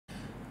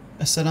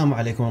Assalamu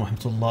alaikum wa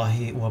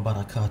rahmatullahi wa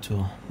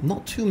barakatuh.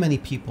 Not too many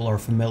people are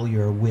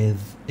familiar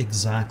with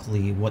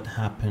exactly what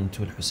happened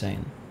to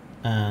Al-Hussein,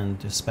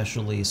 and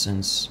especially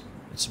since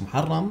it's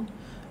Muharram,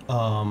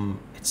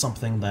 it's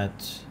something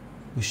that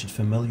we should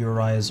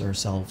familiarize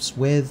ourselves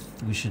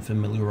with. We should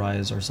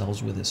familiarize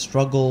ourselves with his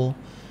struggle,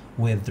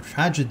 with the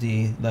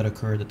tragedy that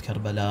occurred at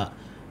Karbala,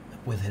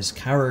 with his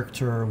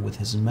character, with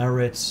his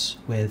merits,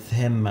 with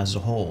him as a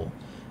whole.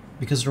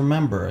 Because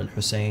remember,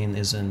 Al-Hussein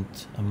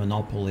isn't a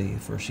monopoly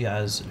for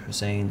Shias.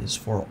 Al-Hussein is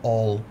for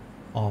all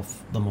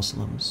of the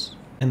Muslims.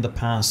 In the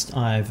past,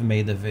 I've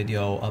made a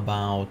video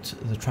about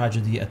the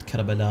tragedy at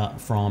Karbala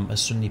from a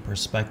Sunni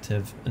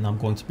perspective, and I'm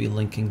going to be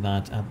linking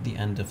that at the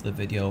end of the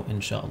video,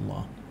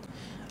 inshallah.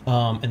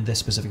 In this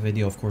specific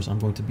video, of course, I'm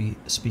going to be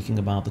speaking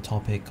about the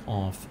topic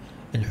of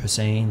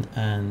Al-Hussein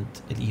and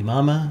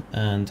Al-Imamah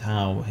and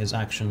how his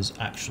actions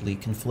actually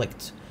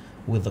conflict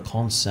with the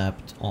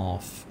concept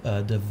of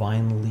a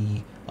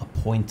divinely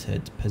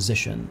appointed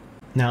position.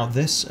 Now,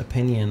 this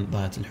opinion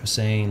that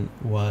Al-Hussein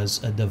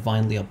was a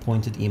divinely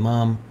appointed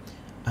Imam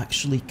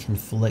actually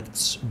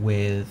conflicts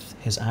with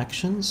his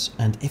actions,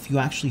 and if you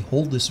actually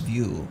hold this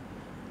view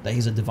that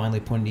he's a divinely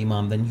appointed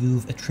Imam, then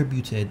you've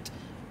attributed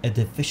a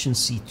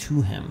deficiency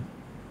to him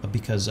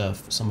because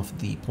of some of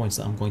the points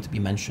that I'm going to be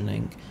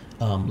mentioning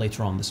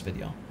later on in this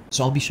video.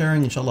 So I'll be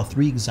sharing, inshallah,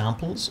 3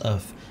 examples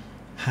of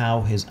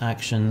how his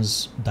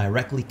actions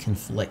directly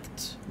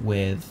conflict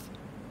with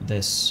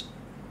this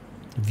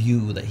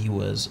view that he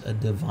was a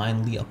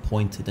divinely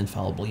appointed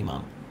infallible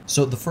Imam.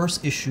 So the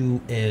first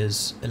issue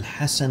is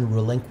Al-Hasan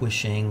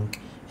relinquishing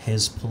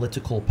his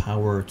political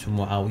power to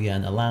Muawiyah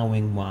and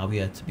allowing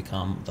Muawiyah to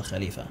become the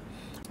Khalifa.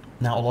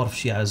 Now, a lot of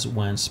Shias,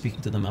 when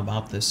speaking to them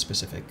about this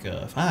specific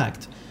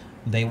fact,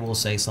 they will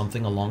say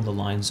something along the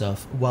lines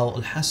of, well,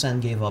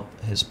 Al-Hasan gave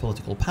up his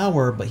political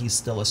power, but he's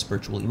still a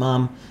spiritual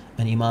Imam,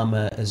 and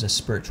Imamah is a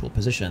spiritual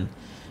position.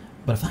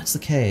 But if that's the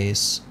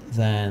case,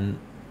 then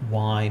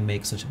why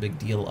make such a big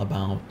deal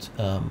about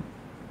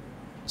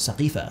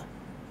Saqifa?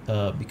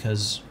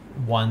 Because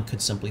one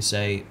could simply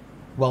say,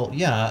 well,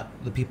 yeah,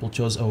 the people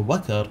chose Abu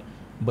Bakr,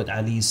 but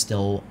Ali's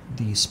still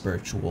the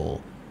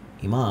spiritual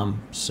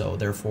Imam, so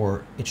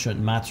therefore it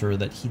shouldn't matter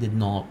that he did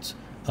not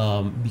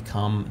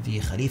become the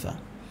Khalifa.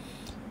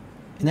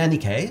 In any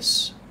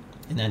case,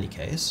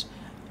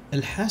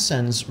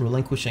 Al-Hasan's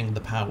relinquishing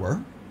the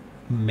power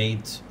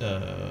made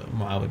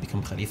Muawiyah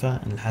become Khalifa,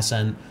 and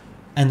Al-Hasan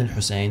and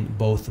Al-Hussein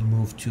both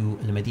moved to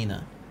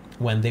Al-Medina.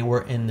 When they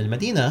were in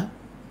Al-Medina,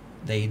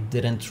 they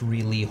didn't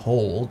really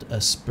hold a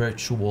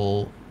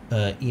spiritual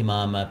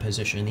Imamah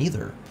position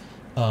either.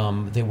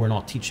 They were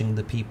not teaching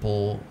the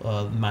people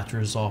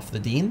matters of the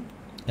deen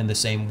in the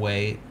same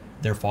way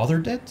their father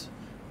did,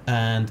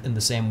 and in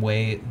the same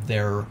way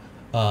their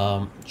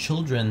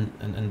children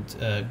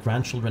and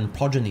grandchildren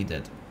progeny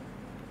did.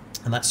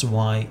 And that's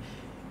why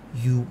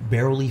you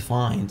barely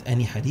find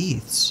any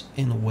hadiths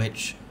in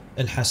which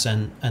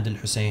Al-Hasan and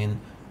Al-Hussein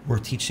were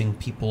teaching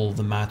people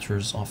the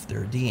matters of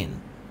their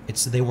deen.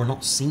 They were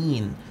not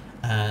seen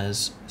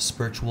as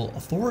spiritual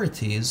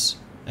authorities,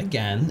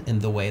 again, in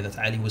the way that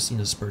Ali was seen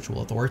as a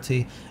spiritual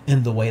authority,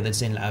 in the way that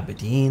Zayn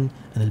al-Abidin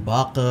and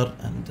Al-Baqir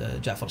and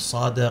Ja'far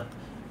al-Sadiq,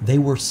 they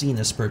were seen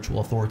as spiritual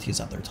authorities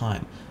at their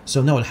time.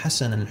 So no,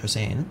 Al-Hasan and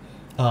Al-Hussein,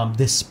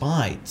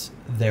 despite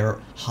their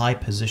high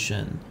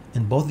position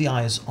in both the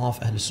eyes of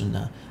Ahl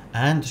Sunnah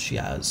and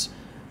Shias,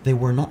 they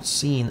were not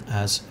seen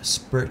as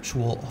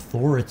spiritual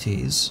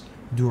authorities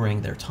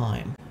during their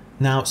time.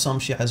 Now, some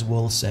Shias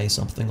will say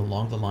something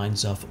along the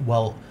lines of,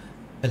 well,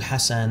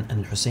 Al-Hasan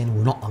and Al-Hussein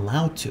were not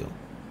allowed to.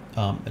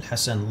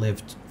 Al-Hasan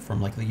lived from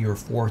like the year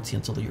 40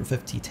 until the year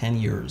 50, 10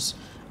 years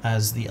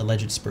as the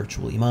alleged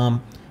spiritual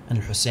Imam, and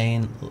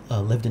Al-Hussein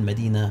lived in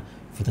Medina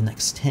for the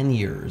next 10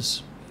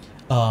 years.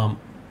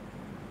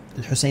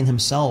 Al-Hussein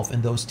himself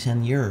in those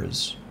 10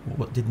 years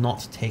did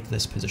not take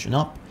this position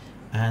up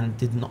and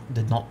did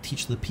not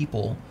teach the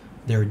people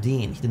their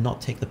deen. He did not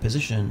take the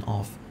position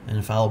of an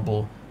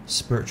infallible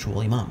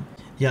spiritual Imam.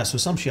 Yeah, so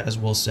some Shias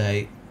will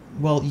say,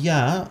 well,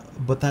 yeah,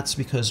 but that's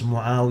because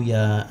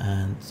Muawiyah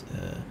and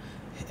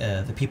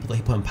the people that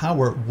he put in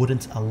power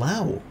wouldn't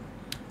allow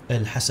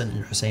Al-Hasan and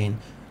Al-Hussein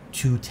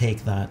to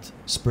take that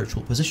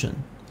spiritual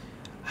position.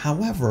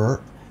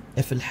 However,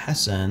 if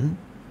Al-Hasan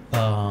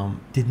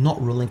did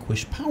not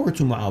relinquish power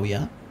to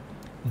Muawiyah,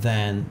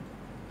 then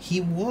he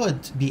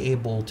would be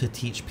able to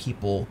teach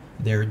people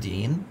their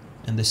deen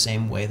in the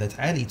same way that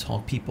Ali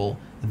taught people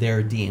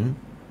their deen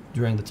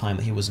during the time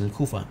that he was in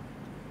Kufa.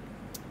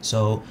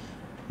 So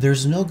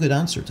there's no good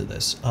answer to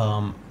this.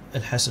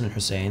 Al-Hasan and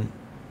Hussein,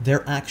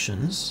 their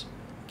actions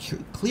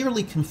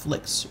clearly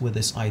conflicts with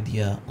this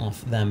idea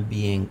of them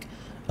being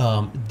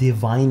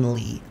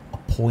divinely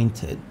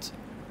appointed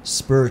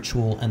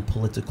spiritual and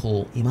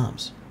political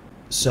imams.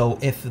 So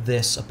if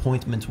this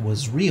appointment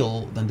was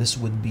real, then this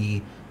would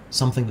be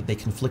something that they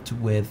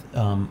conflicted with,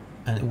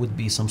 and it would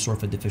be some sort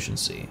of a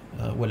deficiency.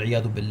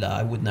 Wal-iyadu billah,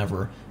 I would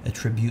never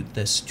attribute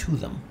this to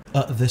them.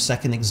 The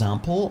second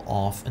example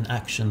of an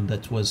action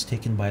that was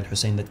taken by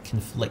Al-Hussein that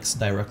conflicts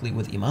directly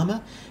with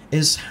Imamah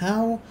is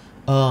how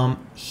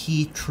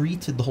he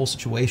treated the whole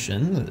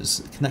situation,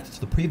 is connected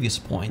to the previous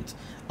point,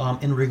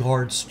 in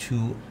regards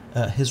to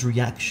his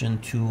reaction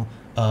to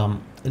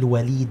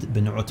Al-Walid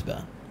bin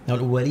Utbah. Now,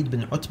 Al-Walid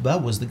bin Utbah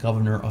was the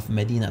governor of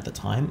Medina at the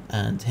time,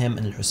 and him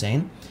and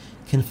Al-Hussein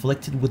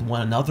conflicted with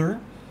one another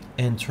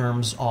in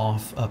terms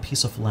of a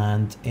piece of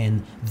land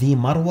in the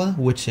Marwa,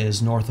 which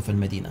is north of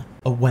Al-Medina.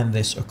 When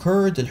this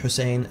occurred,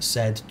 Al-Hussein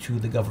said to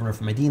the governor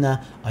of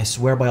Medina, I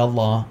swear by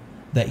Allah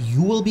that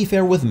you will be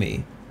fair with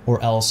me,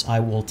 or else I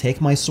will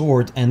take my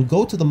sword and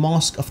go to the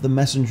mosque of the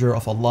Messenger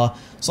of Allah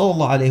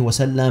sallallahu alaihi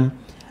wasallam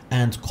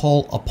and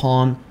call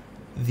upon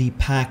the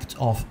pact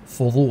of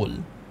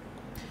Fudul.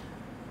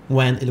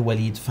 When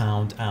Al-Walid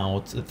found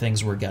out that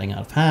things were getting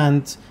out of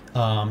hand,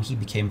 he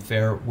became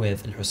fair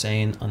with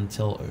Al-Hussein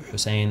until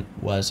Al-Hussein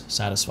was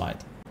satisfied.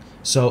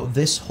 So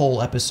this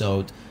whole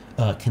episode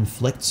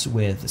conflicts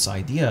with this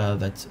idea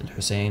that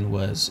Al-Hussein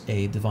was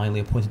a divinely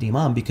appointed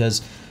imam,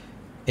 because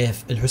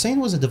if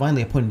Al-Hussein was a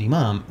divinely appointed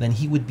imam, then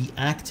he would be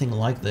acting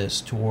like this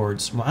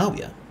towards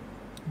Muawiyah.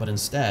 But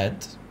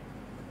instead,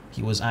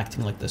 he was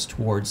acting like this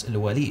towards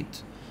Al-Walid.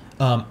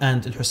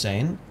 And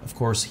Al-Hussein, of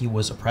course, he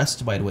was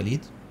oppressed by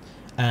Al-Walid,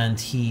 and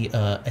he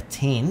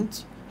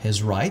attained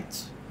his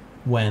right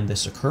when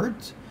this occurred.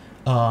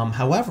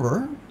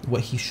 However,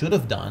 what he should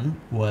have done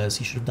was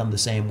he should have done the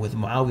same with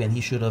Muawiyah, and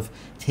he should have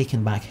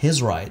taken back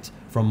his right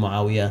from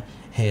Muawiyah,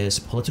 his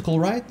political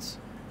right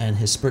and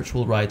his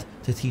spiritual right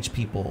to teach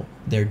people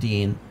their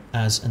deen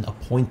as an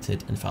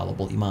appointed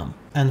infallible imam.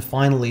 And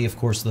finally, of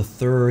course, the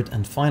third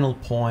and final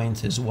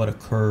point is what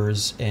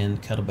occurs in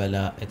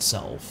Karbala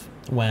itself.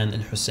 When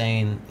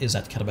Al-Hussein is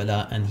at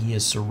Karbala and he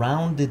is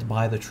surrounded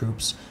by the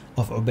troops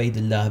of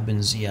Ubaydullah bin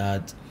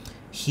Ziyad,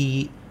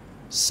 he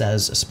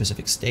says a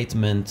specific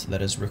statement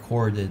that is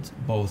recorded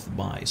both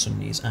by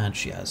Sunnis and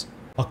Shias.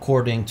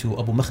 According to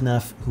Abu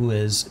Mikhnaf, who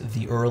is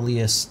the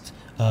earliest,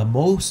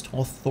 most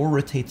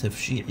authoritative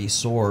Shi'i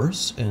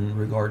source in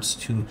regards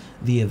to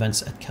the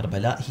events at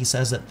Karbala, he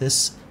says that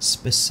this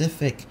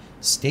specific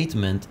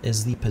statement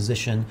is the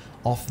position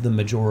of the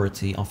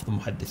majority of the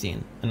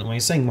Muhaddithin. And when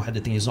he's saying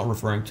Muhaddithin, he's not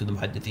referring to the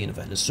Muhaddithin of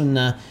Ahl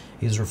Sunnah,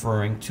 he's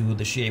referring to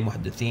the Shi'i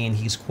Muhaddithin,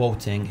 he's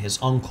quoting his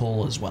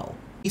uncle as well.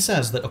 He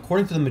says that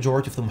according to the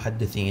majority of the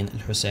Muhaddithin,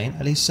 Al-Hussein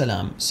alayhi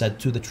salam said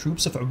to the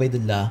troops of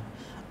Ubaydullah,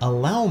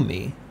 allow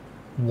me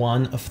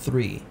one of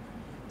three,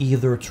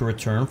 either to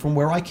return from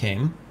where I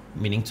came,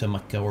 meaning to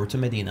Mecca or to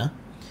Medina,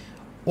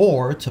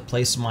 or to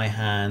place my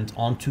hand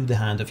onto the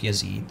hand of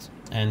Yazid,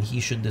 and he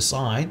should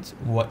decide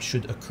what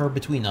should occur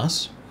between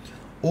us,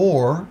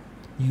 or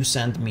you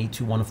send me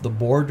to one of the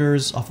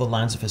borders of the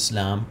lands of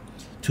Islam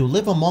to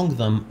live among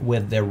them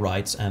with their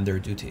rights and their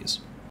duties.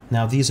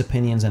 Now, these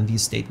opinions and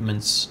these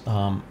statements,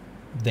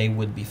 they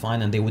would be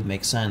fine and they would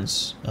make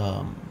sense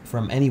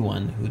from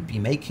anyone who would be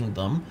making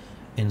them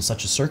in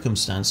such a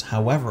circumstance.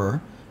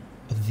 However,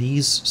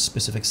 these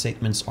specific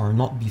statements are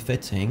not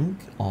befitting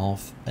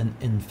of an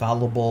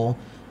infallible,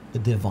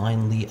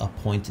 divinely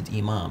appointed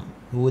imam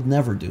who would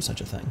never do such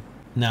a thing.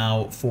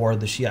 Now, for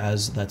the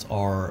Shias that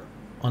are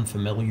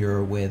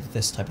unfamiliar with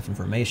this type of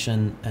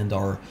information and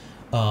are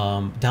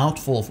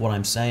doubtful of what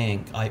I'm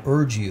saying, I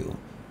urge you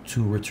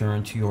to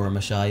return to your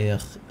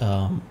mashayikh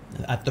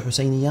at the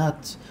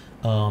Husayniyat,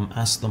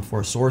 ask them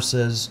for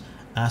sources,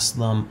 ask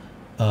them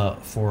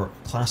for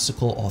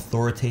classical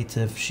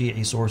authoritative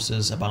Shi'i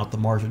sources about the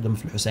martyrdom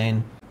of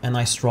Hussein. And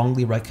I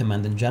strongly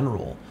recommend in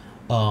general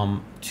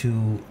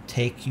to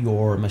take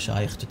your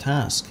mashayikh to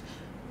task,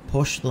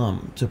 push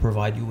them to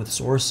provide you with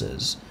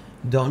sources.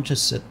 Don't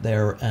just sit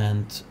there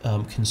and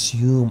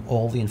consume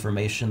all the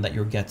information that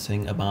you're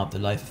getting about the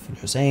life of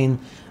Hussein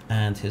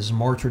and his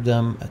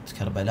martyrdom at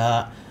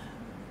Karbala.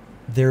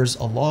 There's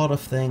a lot of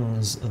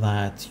things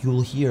that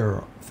you'll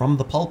hear from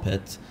the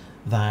pulpit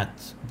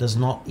that does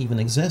not even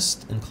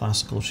exist in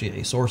classical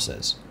Shi'i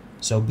sources.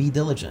 So be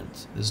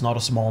diligent. It's not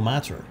a small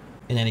matter.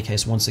 In any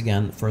case, once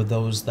again, for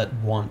those that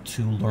want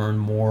to learn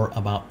more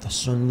about the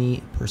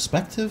Sunni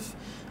perspective,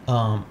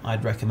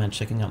 I'd recommend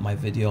checking out my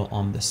video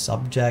on this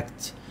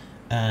subject.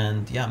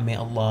 And yeah, may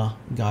Allah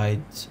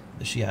guide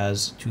the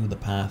Shias to the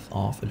path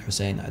of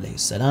Al-Hussein alayhi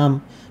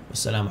salam.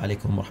 Wassalamu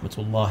alaikum wa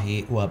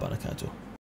rahmatullahi wa barakatuh.